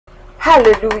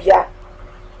Hallelujah.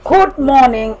 Good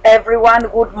morning, everyone.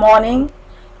 Good morning.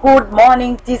 Good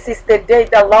morning. This is the day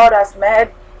the Lord has made.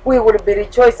 We will be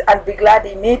rejoiced and be glad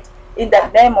in it in the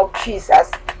name of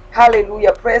Jesus.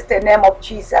 Hallelujah. Praise the name of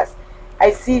Jesus.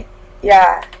 I see,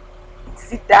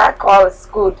 it's dark. All is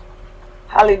good.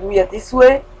 Hallelujah. This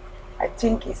way, I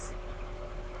think it's,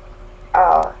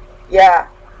 I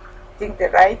think the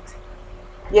right.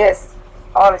 Yes,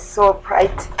 all is so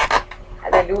bright.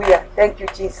 Hallelujah. Thank you,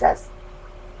 Jesus.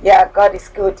 Yeah, God is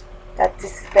good. That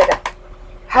this is better.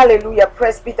 Hallelujah.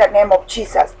 Praise be the name of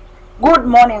Jesus. Good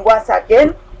morning once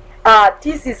again.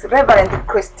 This is Reverend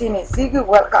Christine Ziggy.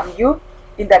 Welcome you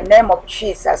in the name of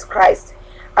Jesus Christ.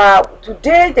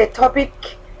 Today the topic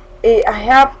I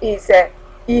have is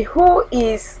he who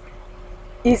is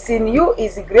in you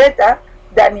is greater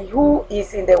than he who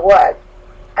is in the world.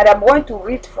 And I'm going to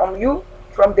read from you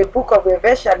from the book of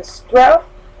Ephesians 12,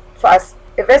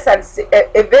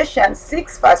 Ephesians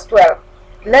 6, verse 12.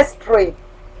 Let's pray.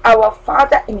 Our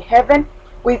Father in heaven,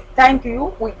 we thank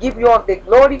you. We give you all the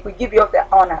glory. We give you all the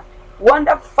honor.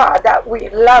 Wonderful Father, we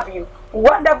love you.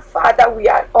 Wonderful Father, we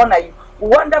honor you.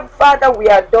 Wonderful Father, we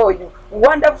adore you.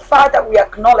 Wonderful Father, we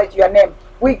acknowledge your name.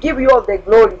 We give you all the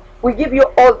glory. We give you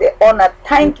all the honor.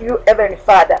 Thank you, Heavenly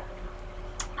Father.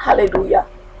 Hallelujah.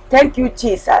 Thank you,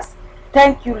 Jesus.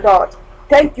 Thank you, Lord.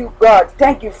 Thank you, God.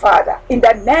 Thank you, Father. In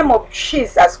the name of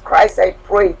Jesus Christ, I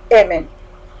pray. Amen.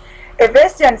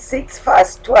 Ephesians 6,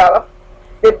 verse 12,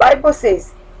 the Bible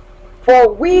says,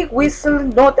 "For we wrestle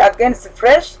not against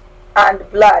flesh and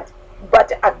blood,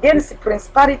 but against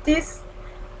principalities,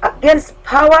 against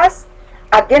powers,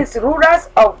 against rulers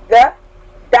of the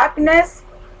darkness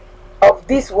of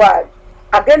this world,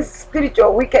 against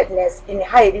spiritual wickedness in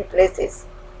high places."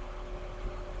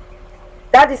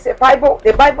 That is the Bible.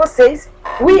 The Bible says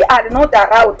we are not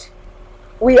around.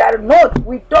 We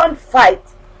don't fight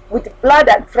with blood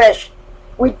and flesh.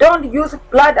 We don't use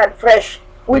blood and flesh.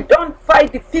 We don't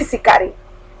fight physically,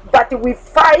 but we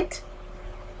fight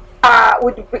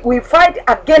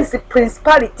against the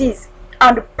principalities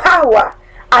and power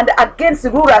and against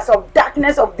rulers of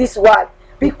darkness of this world.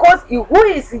 Because who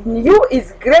is in you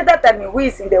is greater than who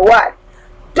is in the world.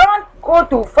 Don't go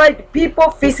to fight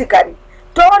people physically.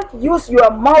 Don't use your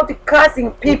mouth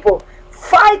cursing people.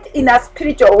 Fight in a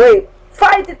spiritual way.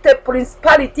 Fight the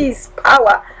principalities,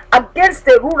 power against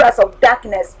the rulers of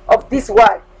darkness of this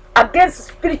world, against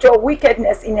spiritual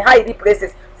wickedness in high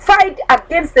places. Fight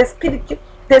against the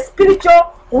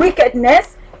spiritual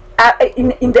wickedness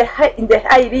in the high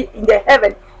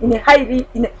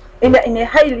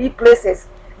places.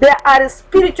 There are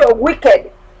spiritual wicked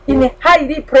in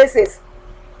high places.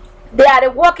 They are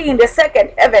walking in the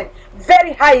second heaven,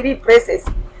 very high places.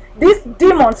 These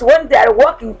demons, when they are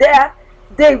walking there,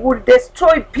 they will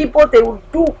destroy people. They will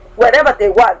do whatever they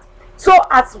want. So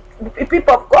as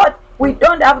people of God, we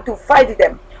don't have to fight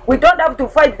them. We don't have to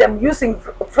fight them using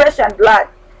flesh and blood.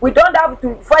 We don't have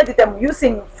to fight them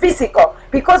using physical,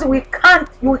 because we can't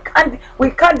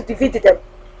defeat them.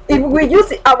 If we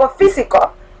use our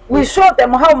physical, we show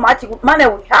them how much money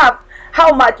we have,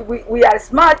 how much we are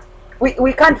smart.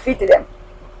 We can't defeat them.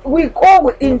 We go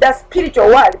in the spiritual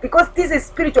world, because this is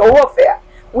spiritual warfare.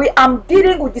 We are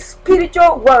dealing with the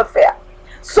spiritual warfare.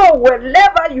 So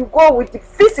wherever you go with the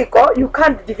physical, you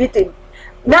can't defeat him.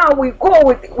 Now we go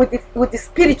with the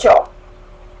spiritual,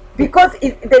 because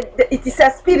it is a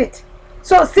spirit.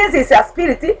 So since it's a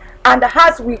spirit, and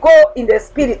as we go in the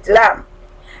spirit realm,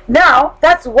 now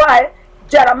that's why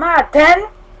Jeremiah 1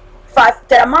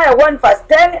 verse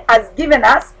 10 has given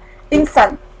us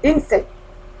insight. It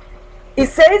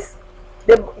says,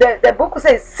 the book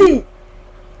says, see,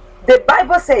 the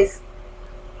Bible says,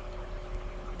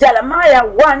 Jeremiah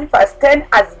 1 verse 10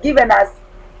 has given us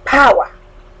power.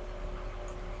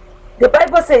 The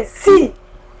Bible says, see,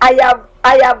 I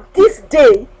have this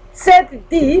day set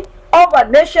thee over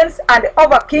nations and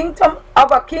over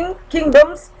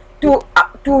kingdoms to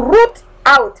root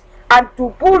out and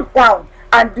to pull down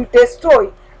and to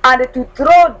destroy and to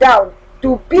throw down,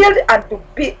 to build and to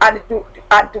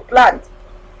plant.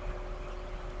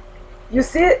 You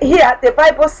see here, the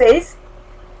Bible says,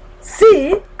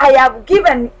 see, I have this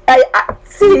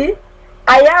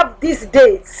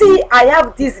day. See, I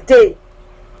have this day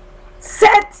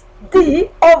set thee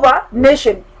over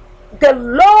nation. The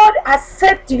Lord has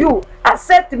set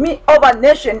me over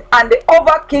nation and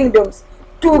over kingdoms,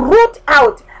 to root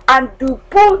out and to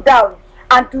pull down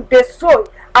and to destroy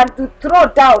and to throw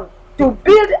down, to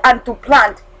build and to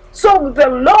plant. So the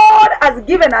Lord has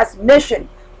given us nation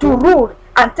to rule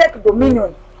and take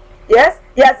dominion. Yes,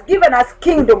 he has given us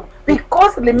kingdom,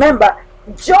 because remember,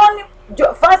 1 John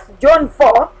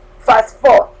 4 verse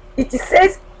 4, it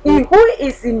says, he who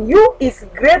is in you is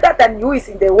greater than who is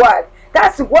in the world.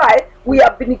 That's why we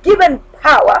have been given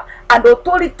power and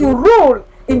authority to rule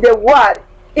in the world,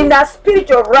 in a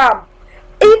spiritual realm.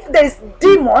 If there's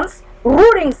demons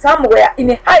ruling somewhere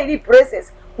in high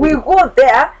places, we go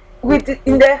there in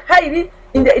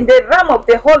the realm of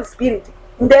the Holy Spirit,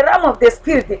 in the realm of the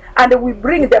Spirit, and we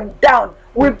bring them down.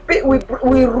 We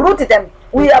root them.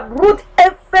 We uproot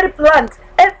every plant,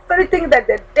 everything that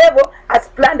the devil has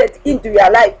planted into your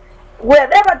life.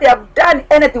 Wherever they have done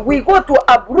anything, we go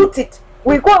to uproot it.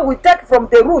 We take from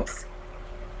the roots.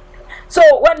 So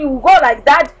when you go like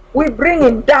that, we bring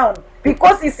him down,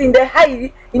 because it's in the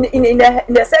high, in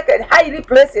the second highly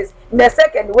places, in the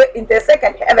second way, in the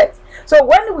second heavens. So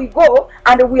when we go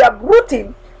and we uproot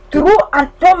him through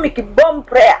atomic bomb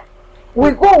prayer,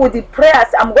 we go with the prayers.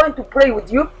 I'm going to pray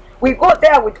with you. We go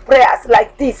there with prayers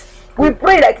like this. We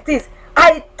pray like this.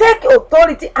 I take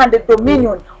authority and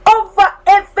dominion over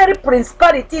every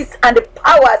principalities and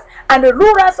powers and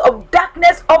rulers of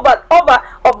darkness over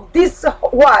of this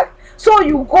world. So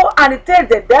you go and tell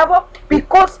the devil,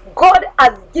 because God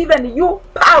has given you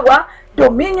power,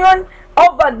 dominion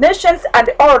over nations and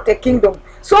all the kingdom.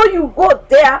 So you go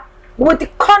there with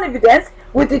confidence,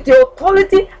 with the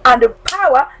authority and the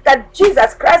power that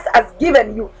Jesus Christ has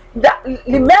given you. That,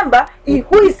 remember, he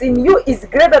who is in you is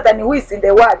greater than who is in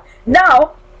the world.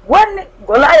 Now, when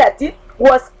Goliath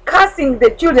was cursing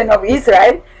the children of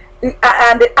Israel,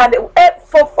 and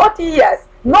for 40 years,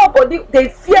 nobody, they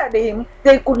feared him,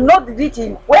 they could not reach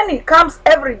him. When he comes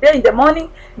every day in the morning,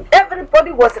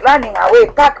 everybody was running away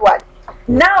backward.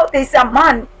 Now there's a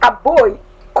man, a boy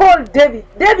called David.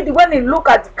 David, when he looked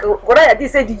at Goliath, he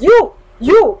said, you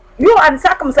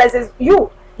uncircumcised,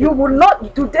 you will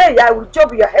not, today I will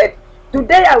chop your head.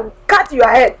 Today I will cut your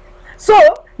head. So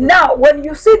now when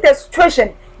you see the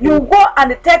situation, you go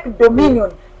and take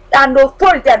dominion and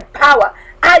authority and power.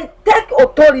 I take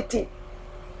authority.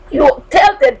 You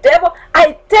tell the devil,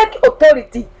 I take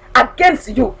authority against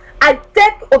you. I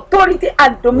take authority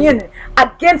and dominion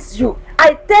against you.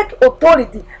 I take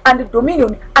authority and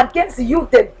dominion against you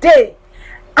today.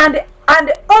 And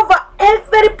over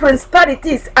every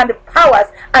principalities and powers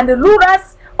and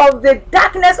rulers of the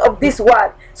darkness of this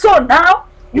world. So now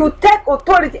you take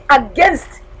authority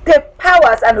against the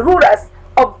powers and rulers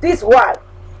of this world.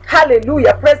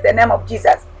 Hallelujah. Praise the name of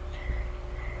Jesus.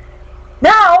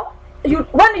 Now,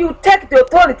 when you take the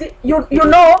authority, you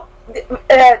know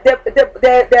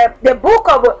the book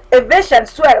of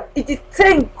Ephesians 12, it is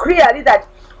saying clearly that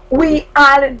we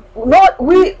are not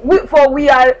we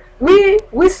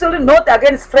still not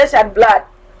against flesh and blood.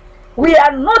 We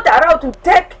are not allowed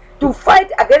to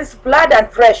fight against blood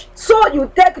and flesh. So you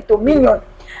take dominion.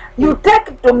 You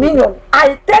take dominion.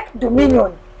 I take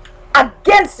dominion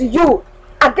against you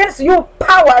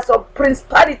powers of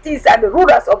principalities and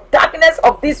rulers of darkness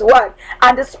of this world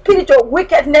and the spiritual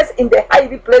wickedness in the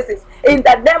high places, in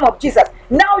the name of Jesus.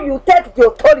 Now you take the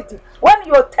authority. When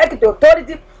you take the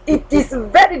authority, it is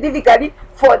very difficult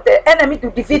for the enemy to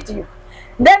defeat you.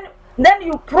 Then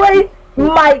you pray,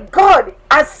 my God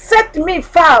has set me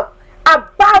far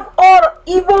above all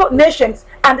evil nations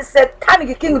and the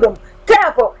satanic kingdom.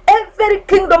 Therefore, every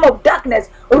kingdom of darkness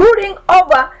ruling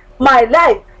over my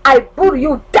life, I pull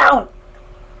you down.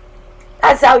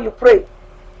 That's how you pray.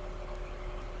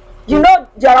 You know,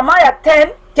 Jeremiah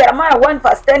 1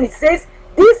 verse 10, it says,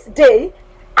 this day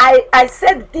I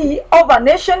set thee over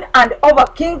nation and over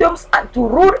kingdoms, and to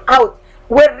rule out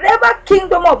wherever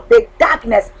kingdom of the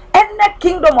darkness, any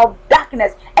kingdom of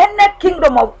darkness, any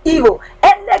kingdom of evil,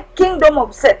 any kingdom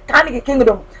of satanic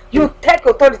kingdom, you take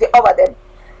authority over them.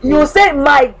 You say,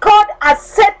 my God has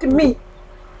set me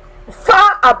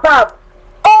far above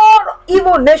all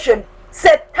evil nations,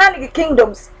 satanic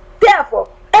kingdoms. Therefore,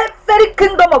 every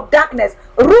kingdom of darkness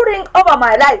ruling over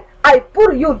my life, I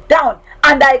pull you down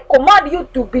and I command you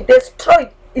to be destroyed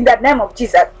in the name of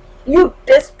Jesus. You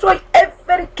destroy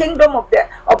every kingdom of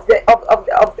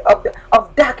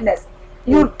darkness.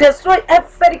 You destroy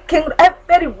every kingdom,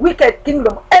 every wicked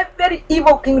kingdom, every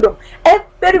evil kingdom,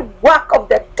 every work of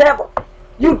the devil.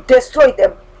 You destroy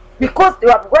them because they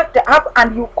have worked up,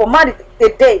 and you command it the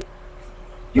day.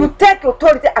 You take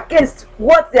authority against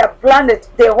what they have planned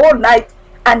the whole night,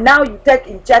 and now you take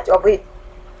in charge of it.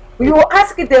 You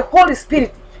ask the Holy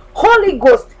Spirit, Holy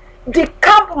Ghost,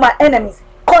 decamp my enemies,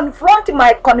 confront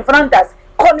my confronters,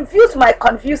 confuse my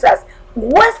confusers,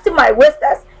 waste my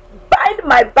wasters, bind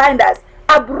my binders,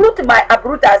 uproot my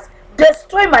uprooters,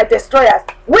 destroy my destroyers,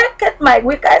 wicked my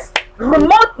wickers,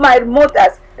 remote my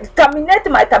remoters, terminate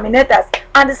my terminators,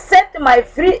 and set my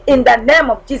free in the name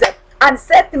of Jesus, and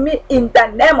set me in the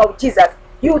name of Jesus.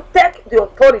 You take the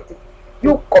authority.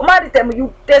 You command them.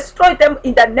 You destroy them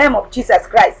in the name of Jesus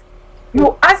Christ.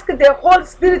 You ask the Holy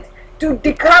Spirit to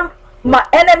decamp my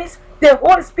enemies. The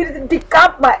Holy Spirit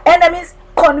decamp my enemies.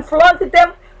 Confront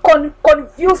them.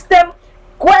 Confuse them.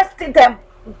 Question them.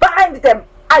 Bind them.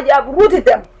 I have rooted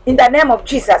them in the name of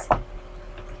Jesus.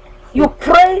 You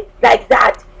pray like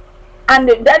that. And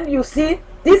then you see,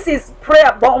 this is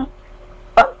prayer bomb,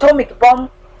 atomic bomb,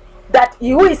 that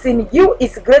who is in you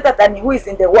is greater than who is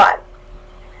in the world.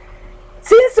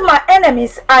 Since my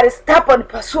enemies are stubborn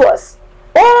pursuers,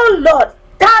 oh Lord,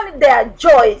 turn their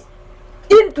joy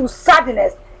into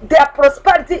sadness, their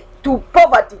prosperity to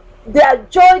poverty, their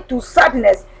joy to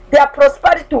sadness, their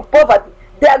prosperity to poverty,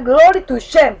 their glory to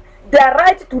shame, their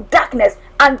right to darkness,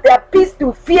 and their peace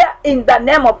to fear in the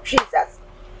name of Jesus.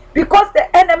 Because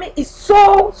the enemy is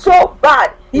so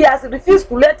bad, he has refused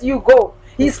to let you go.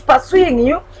 He's pursuing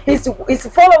you, he's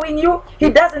following you. He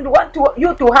doesn't want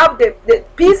you to have the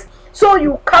peace, so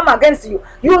you come against you.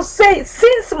 You say,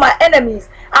 since my enemies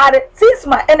are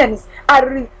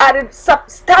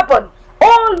stubborn,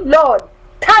 oh Lord,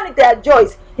 turn their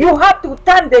joys. You have to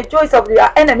turn the joys of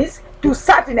your enemies to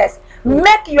sadness.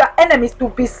 Make your enemies to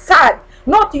be sad,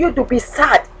 not you to be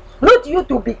sad, not you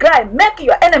to be crying. Make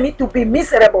your enemy to be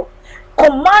miserable.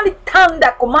 Command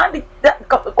thunder, command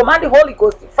the Holy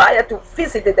Ghost fire to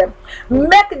visit them.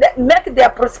 Make their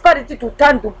prosperity to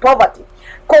turn to poverty.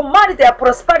 Command their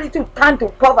prosperity to turn to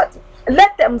poverty.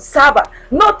 Let them suffer,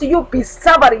 not you be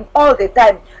suffering all the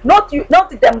time. Not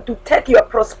them to take your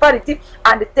prosperity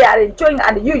and they are enjoying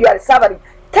and you are suffering.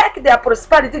 Take their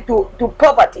prosperity to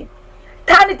poverty.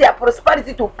 Turn their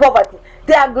prosperity to poverty.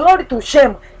 Their glory to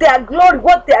shame. Their glory,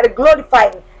 what they are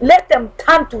glorifying, let them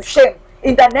turn to shame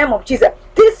in the name of Jesus.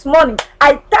 This morning,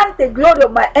 I turn the glory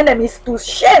of my enemies to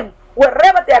shame.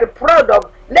 Wherever they are proud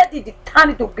of, let it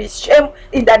turn to be shame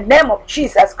in the name of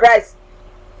Jesus Christ.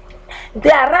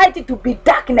 Their right to be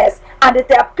darkness and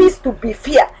their peace to be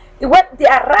fear. When they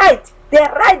are right, they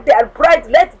are bright,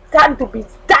 let it turn to be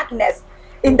darkness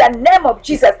in the name of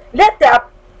Jesus. Let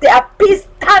their peace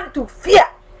turn to fear.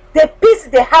 The peace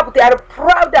they have, they are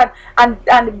proud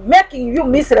and making you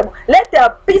miserable. Let their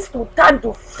peace to turn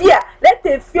to fear. Let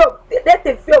the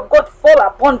fear of God fall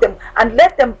upon them and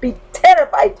let them be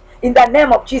terrified in the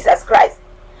name of Jesus Christ.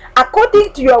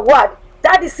 According to your word,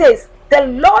 that it says, the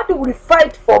Lord will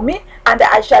fight for me and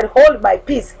I shall hold my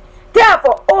peace.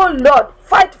 Therefore, oh Lord,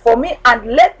 fight for me and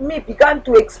let me begin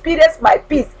to experience my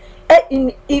peace.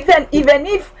 Even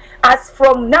if as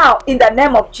from now, in the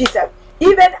name of Jesus,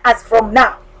 even as from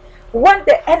now, when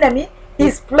the enemy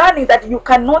is planning that you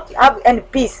cannot have any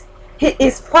peace, he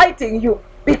is fighting you.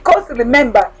 Because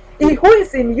remember, he who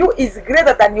is in you is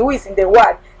greater than who is in the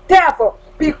world. Therefore,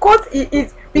 because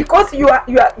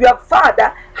your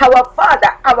father,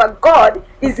 our God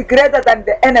is greater than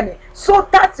the enemy. So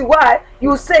that's why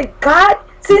you say, God,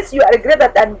 since you are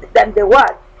greater than the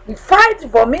world, fight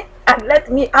for me and let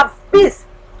me have peace.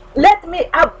 Let me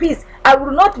have peace. I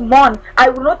will not mourn. I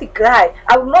will not cry.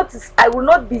 I will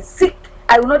not be sick.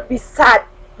 I will not be sad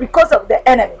because of the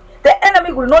enemy. The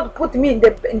enemy will not put me in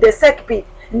the sick bed,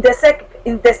 in the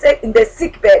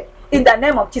sick bed. In the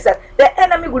name of Jesus, the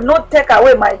enemy will not take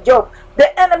away my job.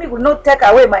 The enemy will not take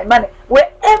away my money.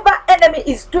 Wherever enemy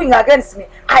is doing against me,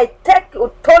 I take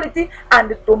authority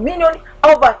and dominion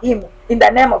over him in the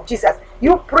name of Jesus.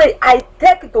 You pray, I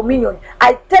take dominion.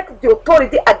 I take the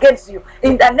authority against you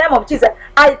in the name of Jesus.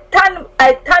 I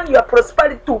turn your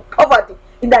prosperity to poverty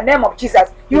in the name of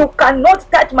Jesus. You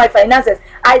cannot touch my finances.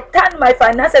 I turn my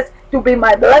finances to be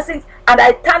my blessings, and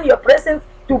I turn your presence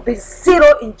to be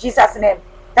zero in Jesus' name.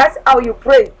 That's how you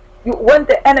pray. When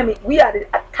the enemy, we are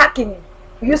attacking him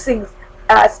using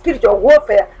spiritual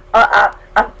warfare,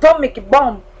 atomic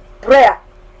bomb prayer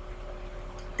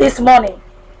this morning.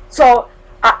 So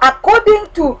according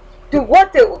to your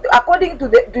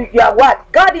word,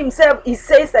 God himself, he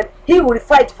says that he will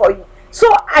fight for you.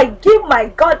 So I give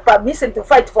my God permission to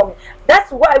fight for me. That's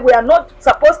why we are not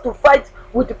supposed to fight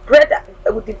with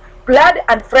blood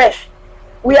and flesh.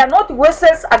 We are not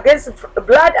vessels against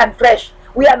blood and flesh.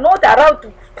 We are not allowed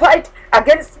to fight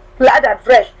against blood and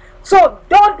flesh. So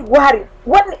don't worry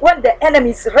when the enemy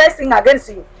is racing against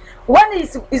you. When he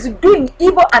is doing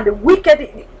evil and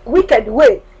wicked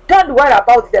way, don't worry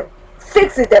about them.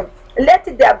 Fix them. Let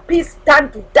their peace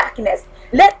turn to darkness.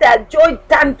 Let their joy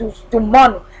turn to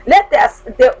mourning. Let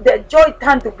their joy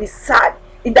turn to be sad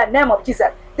in the name of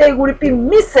Jesus. They will be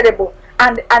miserable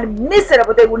and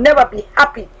miserable. They will never be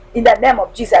happy in the name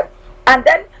of Jesus. And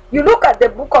then you look at the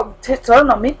book of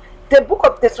Deuteronomy,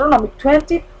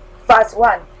 20 verse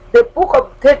 1. The book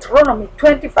of Deuteronomy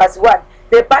 20 verse 1.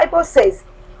 The Bible says,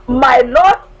 My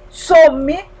Lord, show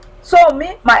me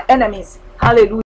my enemies. Hallelujah.